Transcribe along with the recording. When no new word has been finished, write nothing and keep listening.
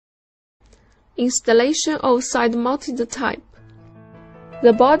Installation of side-mounted type.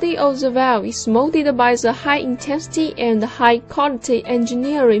 The body of the valve is molded by the high-intensity and high-quality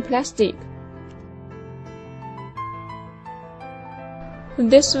engineering plastic.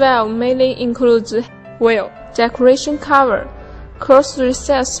 This valve mainly includes wheel, decoration cover,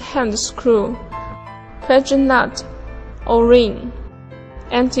 cross-recess hand screw, PureGen nut or ring,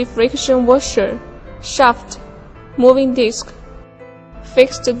 anti-friction washer, shaft, moving disc,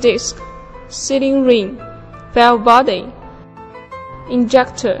 fixed disc, sealing ring, valve body,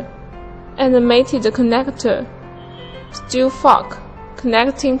 injector, animated connector, steel fork,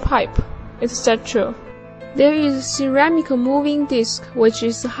 connecting pipe, etc. There is ceramic moving disc which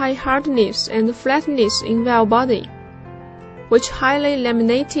is high hardness and flatness in valve body, which highly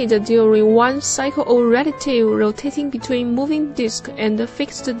laminated during one cycle of relative rotating between moving disc and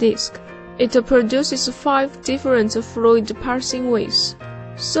fixed disc. It produces 5 different fluid passing ways,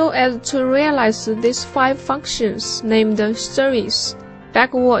 so as to realize these 5 functions named service,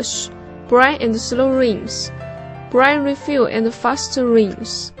 backwash, brine and slow rings, brine refill and fast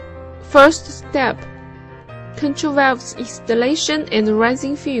rings. First step, control valves installation and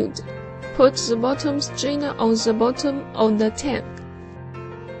rising field. Put the bottom strainer on the bottom of the tank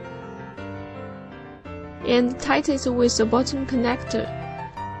and tighten it with the bottom connector.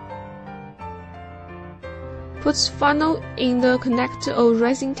 Put funnel in the connector of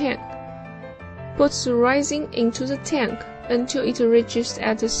rising tank. Put the rising into the tank until it reaches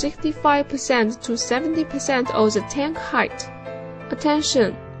at 65% to 70% of the tank height.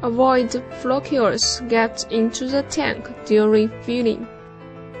 Attention! Avoid floccules get into the tank during filling.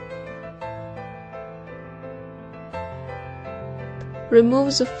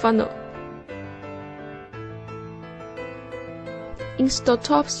 Remove the funnel. Install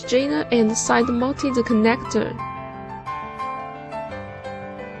top strainer and side-mounted connector.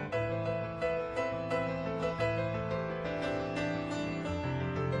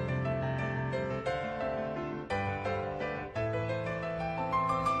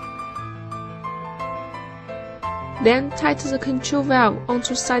 Then tighten the control valve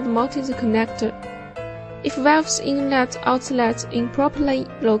onto side-mounted connector. If valve's inlet/outlet improperly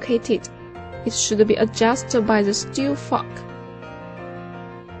located, it should be adjusted by the steel fork.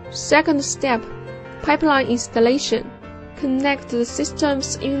 Second step, pipeline installation. Connect the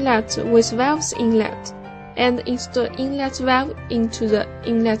system's inlet with valve's inlet, and install inlet valve into the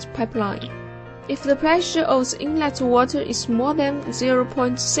inlet pipeline. If the pressure of the inlet water is more than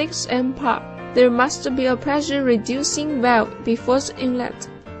 0.6 MPa, there must be a pressure-reducing valve before the inlet.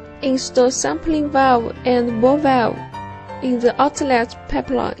 Install sampling valve and bore valve in the outlet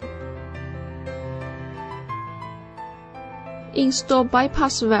pipeline. Install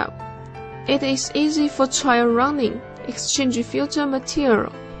bypass valve. It is easy for trial running, exchange filter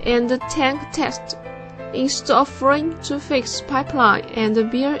material, and tank test. Install frame to fix pipeline and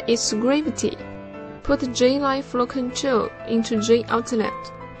bear its gravity. Put drainline flow control into drain outlet.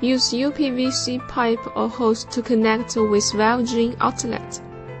 Use UPVC pipe or hose to connect with valve drain outlet.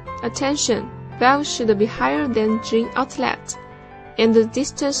 Attention! Valve should be higher than drain outlet, and the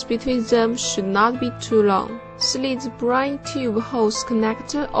distance between them should not be too long. Slide brine tube hose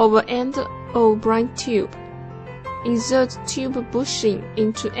connector over end of brine tube. Insert tube bushing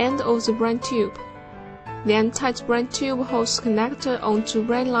into end of the brine tube. Then tight brine tube hose connector onto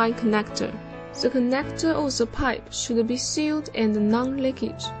brine line connector. The connector of the pipe should be sealed and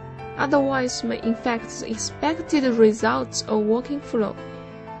non-leakage, otherwise may affect the expected results of working flow.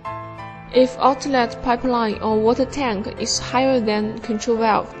 If outlet pipeline or water tank is higher than control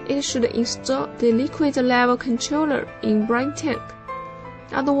valve, it should install the liquid level controller in brine tank.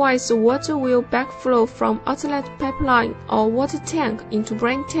 Otherwise, the water will backflow from outlet pipeline or water tank into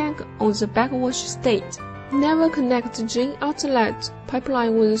brine tank on the backwash state. Never connect drain outlet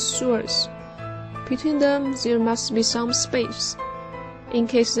pipeline with sewers. Between them, there must be some space, in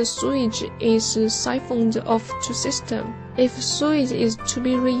case the sewage is siphoned off to system. If sewage is to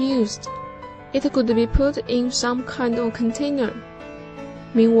be reused, it could be put in some kind of container.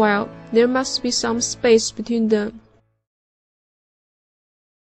 Meanwhile, there must be some space between them.